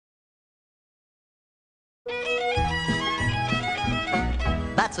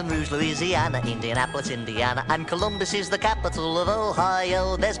Baton Rouge, Louisiana, Indianapolis, Indiana, and Columbus is the capital of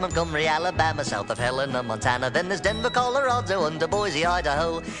Ohio. There's Montgomery, Alabama, south of Helena, Montana. Then there's Denver, Colorado, under Boise,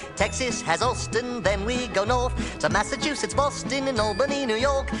 Idaho. Texas has Austin, then we go north to Massachusetts, Boston, and Albany, New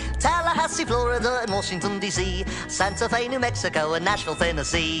York, Tallahassee, Florida, and Washington, D.C., Santa Fe, New Mexico, and Nashville,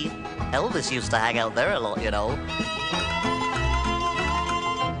 Tennessee. Elvis used to hang out there a lot, you know.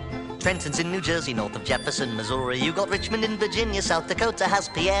 Trenton's in New Jersey, north of Jefferson, Missouri. You got Richmond in Virginia, South Dakota has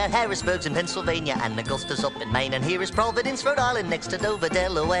Pierre. Harrisburg's in Pennsylvania, and Augusta's up in Maine. And here is Providence, Rhode Island, next to Dover,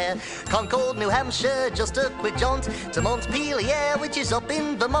 Delaware. Concord, New Hampshire, just a quick jaunt to Montpelier, which is up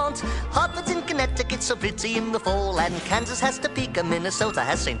in Vermont. Hartford's in Connecticut, so pretty in the fall. And Kansas has Topeka, Minnesota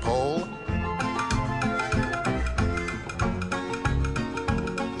has St. Paul.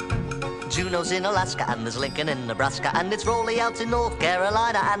 Juneau's in Alaska, and there's Lincoln in Nebraska, and it's Raleigh out in North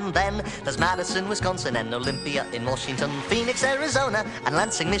Carolina, and then there's Madison, Wisconsin, and Olympia in Washington, Phoenix, Arizona, and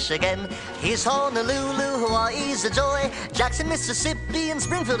Lansing, Michigan. Here's Honolulu, Hawaii's a joy, Jackson, Mississippi, and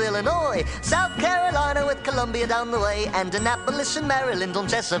Springfield, Illinois, South Carolina with Columbia down the way, and Annapolis in Maryland on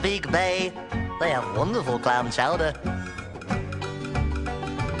Chesapeake Bay. They have wonderful clam chowder.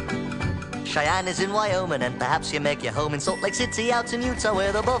 Cheyenne is in Wyoming, and perhaps you make your home in Salt Lake City out in Utah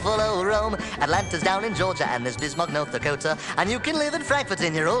where the buffalo roam. Atlanta's down in Georgia, and there's Bismarck, North Dakota, and you can live in Frankfort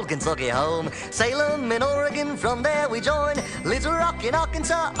in your old Kentucky home. Salem in Oregon, from there we join Little Rock in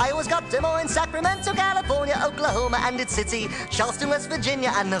Arkansas, Iowa's got Des Moines, Sacramento, California, Oklahoma and its city, Charleston, West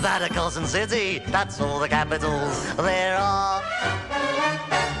Virginia, and Nevada, Carson City. That's all the capitals there are.